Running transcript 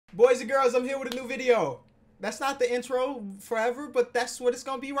Boys and girls, I'm here with a new video. That's not the intro forever, but that's what it's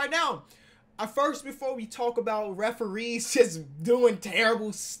gonna be right now. First, before we talk about referees just doing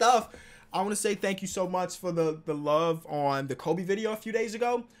terrible stuff, I want to say thank you so much for the love on the Kobe video a few days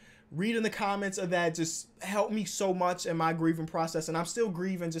ago. Reading the comments of that just helped me so much in my grieving process, and I'm still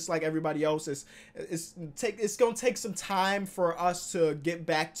grieving just like everybody else. It's gonna take some time for us to get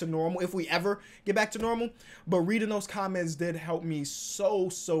back to normal, if we ever get back to normal. But reading those comments did help me so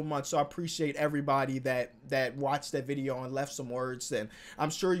much. So I appreciate everybody that watched that video and left some words, and I'm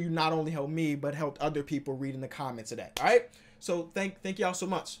sure you not only helped me but helped other people reading the comments of that. All right, so thank y'all so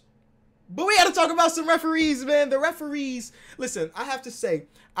much. But we got to talk about some referees, man. The referees, listen, I have to say,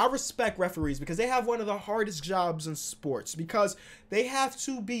 I respect referees because they have one of the hardest jobs in sports, because they have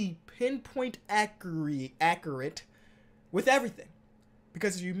to be pinpoint accurate with everything.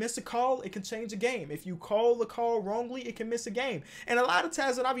 Because if you miss a call, it can change a game. If you call the call wrongly, it can miss a game. And a lot of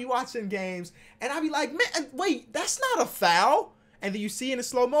times when I be watching games, and I be like, man, wait, that's not a foul. And then you see in the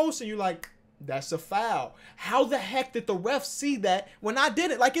slow motion, you're like, that's a foul. How the heck did the ref see that when I did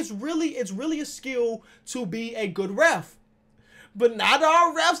it? Like, it's really a skill to be a good ref. But not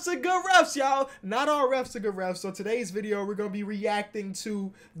all refs are good refs, y'all. Not all refs are good refs. So today's video, we're going to be reacting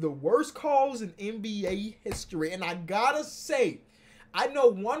to the worst calls in NBA history. And I gotta say, I know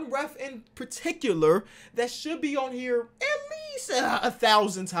one ref in particular that should be on here at least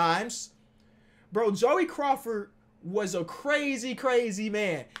 1,000 times. Bro, Joey Crawford was a crazy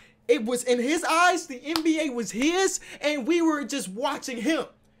man. It was, in his eyes, the NBA was his, and we were just watching him.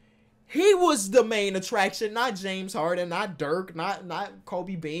 He was the main attraction, not James Harden, not Dirk, not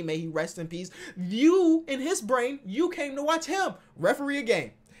Kobe Bean, may he rest in peace. You, in his brain, you came to watch him referee a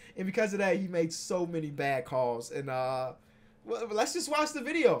game. And because of that, he made so many bad calls. And well, let's just watch the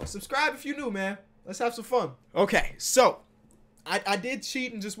video. Subscribe if you're new, man. Let's have some fun. Okay, so I did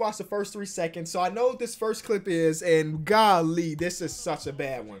cheat and just watch the first 3 seconds, so I know what this first clip is, and golly, this is such a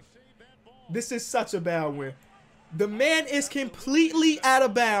bad one. This is such a bad one. The man is completely out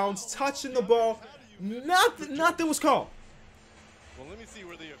of bounds, touching the ball. Nothing was called. Well, let me see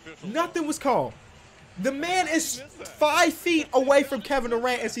where the official. Nothing was called. The man is 5 feet away from Kevin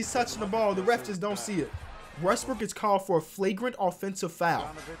Durant as he's touching the ball. The ref just don't see it. Westbrook is called for a flagrant offensive foul.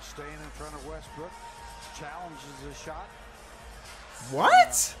 Bogdanovic staying in front of Westbrook, challenges the shot.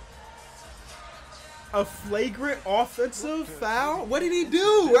 What? A flagrant offensive foul? What did he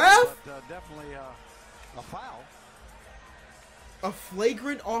do, ref? Definitely a foul. A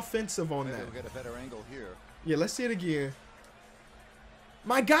flagrant offensive on that. We'll get a better angle here. Yeah, let's see it again.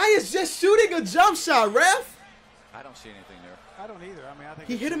 My guy is just shooting a jump shot, ref. I don't see anything there. I don't either. I mean, I think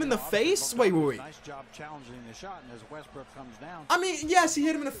He hit him in the face? Wait. Nice job challenging the shot, and as Westbrook comes down. I mean, yes, he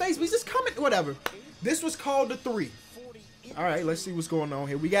hit him in the face, but he's just coming. Whatever. This was called a 3. All right, let's see what's going on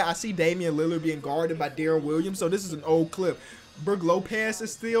here. I see Damian Lillard being guarded by Darren Williams, so this is an old clip. Brook Lopez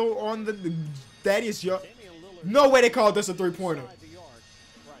is still on the Thaddeus Young. No way they called this a 3-pointer.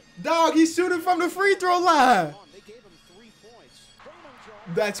 Dog, he's shooting from the free throw line.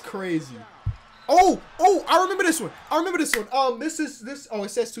 That's crazy. Oh, I remember this one. Oh, it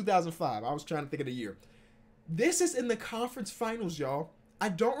says 2005. I was trying to think of the year. This is in the conference finals, y'all. I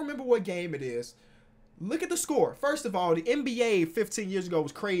don't remember what game it is. Look at the score. First of all, the NBA 15 years ago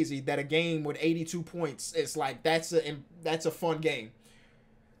was crazy that a game with 82 points, it's like, that's a fun game.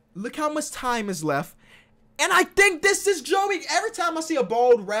 Look how much time is left. And I think this is Joey. Every time I see a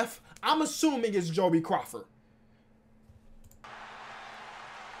bald ref, I'm assuming it's Joey Crawford.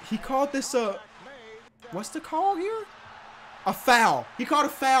 He called this a... What's the call here? A foul. He called a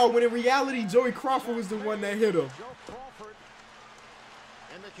foul when in reality, Joey Crawford was the one that hit him.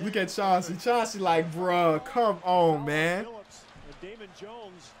 Look at Chauncey. Chauncey like, bruh, come on, man. Damon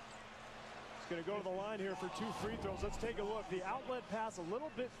Jones is going to go to the line here for 2 free throws. Let's take a look. The outlet pass a little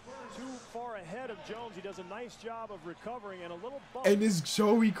bit too far ahead of Jones. He does a nice job of recovering and a little bump. And it's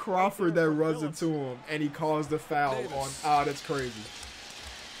Joey Crawford that runs into him, and he calls the foul on. Oh, that's crazy.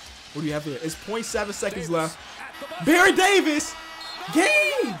 What do you have here? It's 0.7 seconds left. Barry Davis,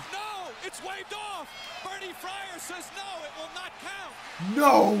 game. No, it's waved off. Bernie Fryer says no, it will not count.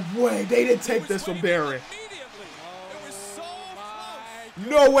 No way. They didn't take this from Barry. It was so close.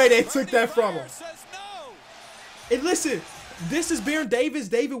 No way they took that from him. Says no. And listen, this is Baron Davis,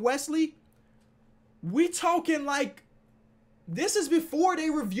 David Wesley. We talking like, this is before they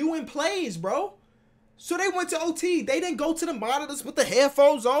reviewing plays, bro. So they went to OT. They didn't go to the monitors with the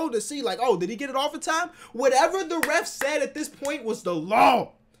headphones on to see like, oh, did he get it off in time? Whatever the ref said at this point was the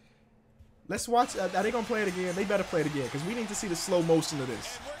law. Let's watch. Are they going to play it again? They better play it again because we need to see the slow motion of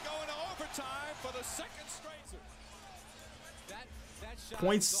this. And we're going to overtime for the second straight. That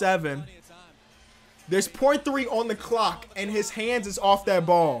 .7. There's .3 on the clock, and his hands is off that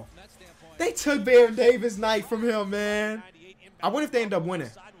ball. They took Baron Davis night from him, man. I wonder if they end up winning.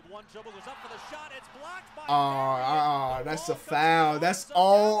 That's a foul. That's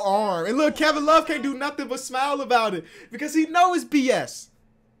all arm. And look, Kevin Love can't do nothing but smile about it because he knows it's BS.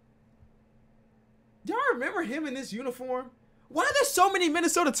 Y'all remember him in this uniform? Why are there so many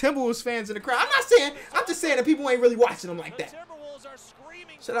Minnesota Timberwolves fans in the crowd? I'm just saying that people ain't really watching them like that.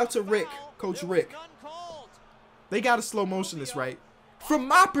 Shout out to Rick, Coach Rick. They got a slow motion this, right? From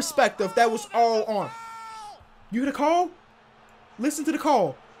my perspective, that was all on. You hear the call? Listen to the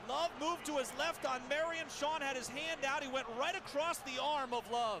call. Love moved to his left on Marion. Sean had his hand out. He went right across the arm of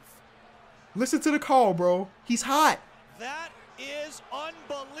Love. Listen to the call, bro. He's hot. That is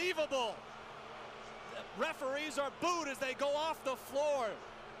unbelievable. The referees are booed as they go off the floor.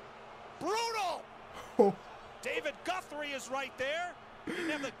 Brutal. Oh. David Guthrie is right there. He didn't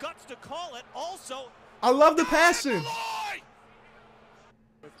have the guts to call it. Also, I love the passion.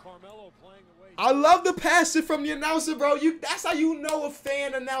 With Carmelo playing away. I love the passion from the announcer, bro. That's how you know a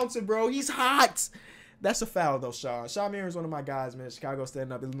fan announcer, bro. He's hot. That's a foul, though, Sean. Sean Marion's one of my guys, man. Chicago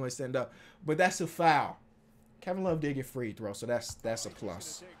stand up, Illinois stand up. But that's a foul. Kevin Love did get free throw, so that's a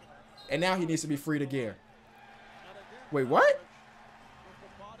plus. And now he needs to be freed again. Wait, what?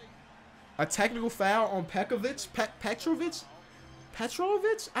 A technical foul on Petrovic? Petrovic?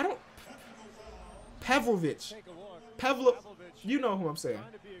 I don't... Pavlovic. You know who I'm saying.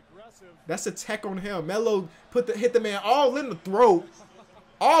 That's a tech on him. Melo hit the man all in the throat.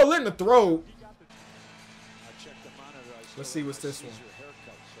 All in the throat. Let's see what's this one.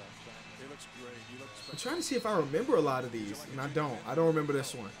 I'm trying to see if I remember a lot of these, and I don't. I don't remember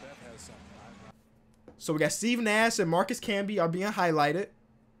this one. So we got Steve Nash and Marcus Camby are being highlighted.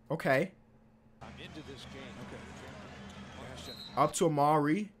 Okay. Up to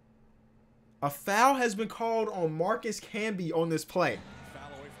Amari. A foul has been called on Marcus Camby on this play.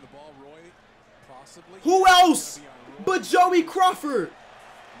 Who else but Joey Crawford?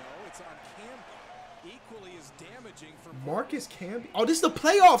 Marcus Camby. Oh, this is the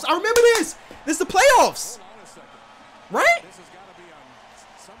playoffs. I remember this. This is the playoffs. Right?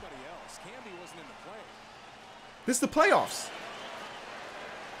 This is the playoffs.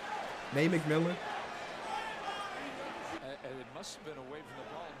 Nate McMillan. And it must have been away from the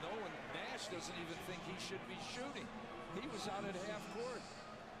ball. No one, Nash doesn't even think he should be shooting. He was out at half court.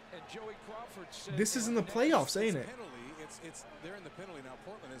 And Joey Crawford said, this is in the playoffs, ain't it? They're in the penalty now,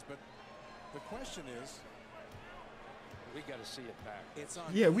 Portland is, but the question is, we got to see it back.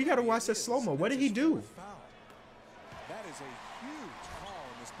 Yeah, we got to watch that slow-mo. What did he do? That is a huge call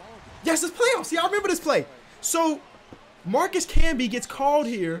in this ball game. Yes, it's playoffs. Yeah, I remember this play. So, Marcus Camby gets called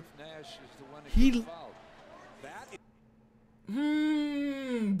here. He...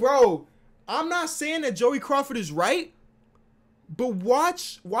 bro, I'm not saying that Joey Crawford is right, but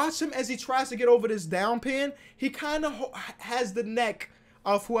watch him as he tries to get over this down pin. He kind of has the neck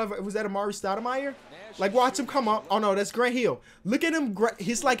of whoever. Was that Amari Stoudemire? Like, watch him come up. Oh, no, that's Grant Hill. Look at him.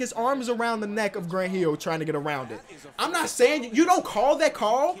 He's like his arm is around the neck of Grant Hill trying to get around it. I'm not saying you don't call that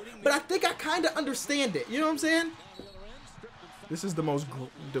call, but I think I kind of understand it. You know what I'm saying? This is the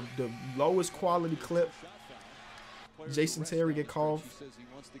lowest quality clip. Jason Terry get called.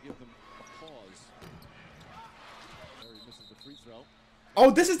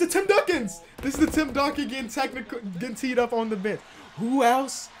 Oh, this is the Tim Duncans. This is the Tim Duncan getting teed up on the bench. Who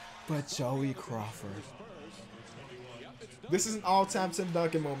else but Joey Crawford? This is an all-time Tim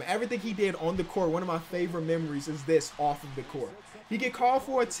Duncan moment. Everything he did on the court, one of my favorite memories is this off of the court. He get called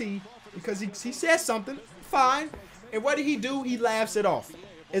for a T because he says something, fine. And what did he do? He laughs it off.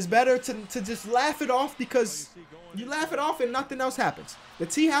 It's better to just laugh it off because you laugh it off and nothing else happens. The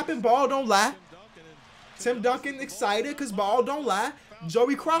T happened, ball don't lie. Tim Duncan excited because ball don't lie.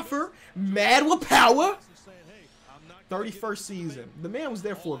 Joey Crawford, mad with power. 31st season. The man was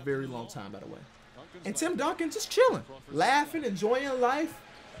there for a very long time, by the way. And Tim Duncan just chilling, laughing, enjoying life.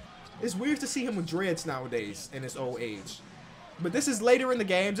 It's weird to see him with dreads nowadays in his old age. But this is later in the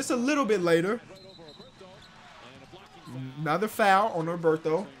game, just a little bit later. Another foul on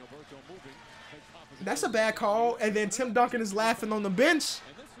Roberto. That's a bad call. And then Tim Duncan is laughing on the bench.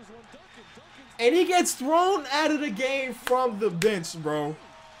 And he gets thrown out of the game from the bench, bro.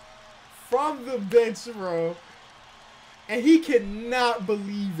 From the bench, bro. And he could not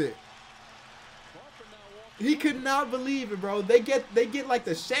believe it. He could not believe it, bro. They get like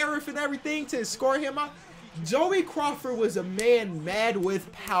the sheriff and everything to escort him out. Joey Crawford was a man mad with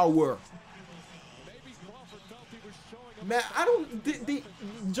power. Man,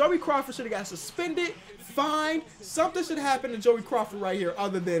 Joey Crawford should have got suspended, fined. Something should happen to Joey Crawford right here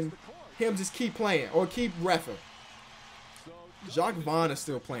other than him just keep playing or keep reffing. Jacques Vaughn is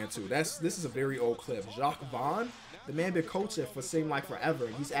still playing too. This is a very old clip. Jacques Vaughn, the man been coaching for seemed like forever.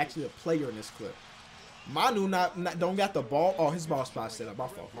 He's actually a player in this clip. Manu don't got the ball. Oh, his ball spot still up. My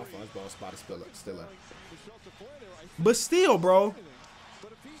fault. His ball spot is still up. But still, bro.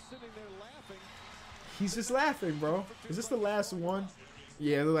 He's just laughing, bro. Is this the last one?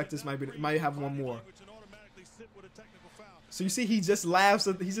 Yeah, it looks like this might have one more. So you see, he just laughs.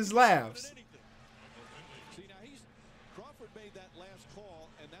 He just laughs. See, now Crawford made that last call,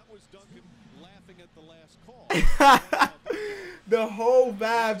 and that was Duncan laughing at the last call. The whole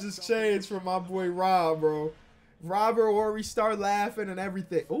vibe just changed from my boy Rob, bro. Robert Horry start laughing and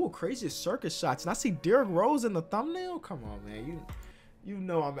everything. Oh, craziest circus shots. And I see Derrick Rose in the thumbnail. Come on, man. You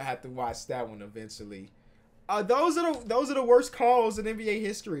know I'm gonna have to watch that one eventually. Those are the worst calls in NBA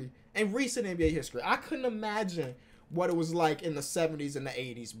history and recent NBA history. I couldn't imagine what it was like in the 70s and the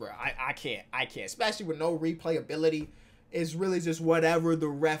 80s, bro. I can't. Especially with no replayability. It's really just whatever the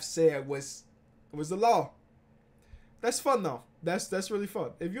ref said was the law. That's fun though. That's really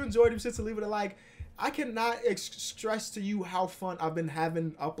fun. If you enjoyed these shits, leave it a like. I cannot stress to you how fun I've been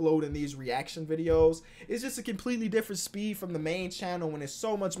having uploading these reaction videos. It's just a completely different speed from the main channel, and it's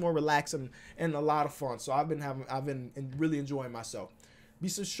so much more relaxing and a lot of fun. So I've been really enjoying myself. Be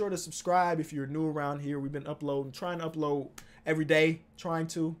sure to subscribe if you're new around here. We've been trying to upload every day, trying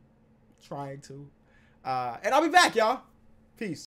to. And I'll be back, y'all. Peace.